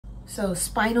So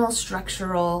spinal,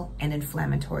 structural, and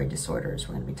inflammatory disorders.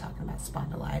 We're going to be talking about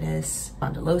spondylitis,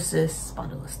 spondylosis,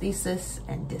 spondylolisthesis,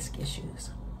 and disc issues.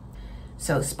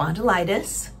 So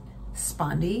spondylitis,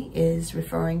 spondy is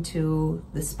referring to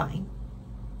the spine.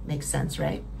 Makes sense,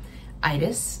 right?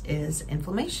 Itis is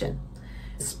inflammation.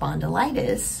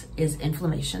 Spondylitis is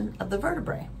inflammation of the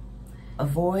vertebrae.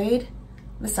 Avoid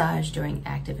massage during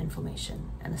active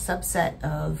inflammation. And a subset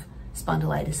of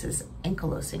spondylitis is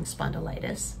ankylosing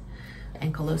spondylitis.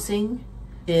 Ankylosing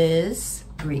is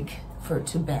Greek for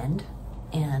to bend,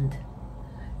 and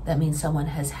that means someone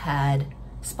has had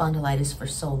spondylitis for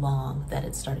so long that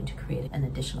it's starting to create an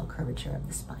additional curvature of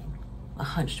the spine, a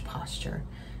hunched posture.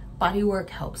 Body work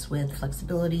helps with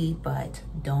flexibility, but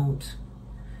don't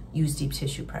use deep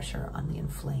tissue pressure on the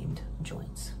inflamed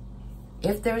joints.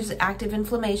 If there's active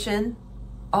inflammation,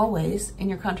 always in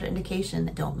your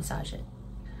contraindication, don't massage it.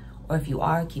 Or if you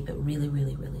are, keep it really,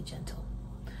 really, really gentle.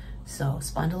 So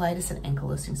spondylitis and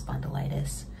ankylosing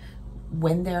spondylitis,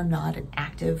 when they're not an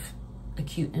active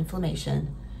acute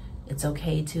inflammation, it's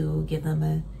okay to give them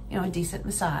a decent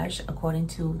massage according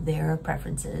to their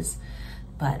preferences.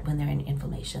 But when they're in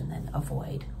inflammation, then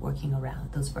avoid working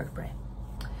around those vertebrae.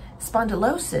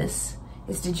 Spondylosis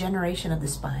is degeneration of the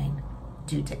spine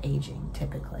due to aging,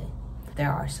 typically.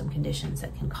 There are some conditions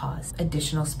that can cause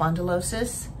additional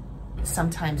spondylosis.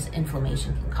 Sometimes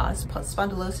inflammation can cause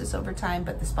spondylosis over time,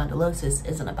 but the spondylosis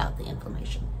isn't about the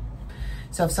inflammation.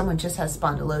 So if someone just has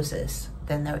spondylosis,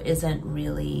 then there isn't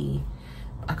really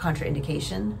a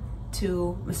contraindication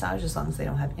to massage as long as they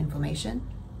don't have inflammation.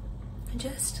 And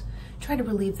just try to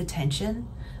relieve the tension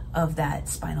of that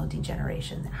spinal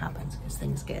degeneration that happens because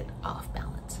things get off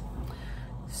balance.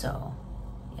 So,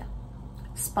 yeah.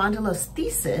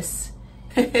 Spondylolisthesis,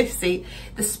 see,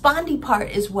 the spondy part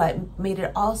is what made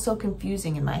it all so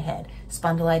confusing in my head.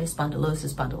 Spondylitis,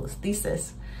 spondylosis,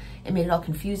 spondylolisthesis. It made it all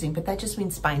confusing, but that just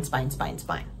means spine, spine, spine,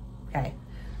 spine, okay?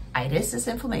 Itis is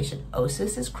inflammation.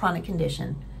 Osis is chronic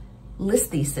condition.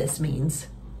 Listhesis means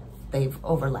they've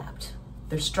overlapped.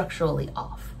 They're structurally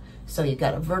off. So you've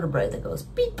got a vertebrae that goes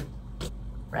beep,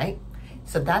 right?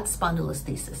 So that's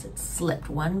spondylolisthesis. It's slipped.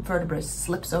 One vertebra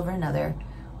slips over another.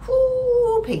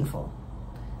 Whoo, painful.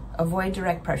 Avoid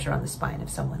direct pressure on the spine if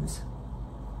someone's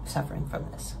suffering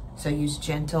from this. So use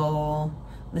gentle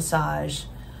massage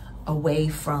away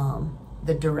from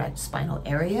the direct spinal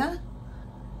area,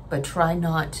 but try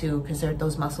not to, because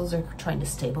those muscles are trying to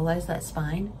stabilize that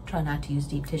spine. Try not to use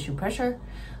deep tissue pressure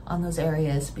on those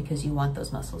areas because you want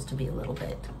those muscles to be a little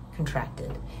bit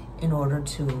contracted in order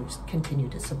to continue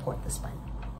to support the spine.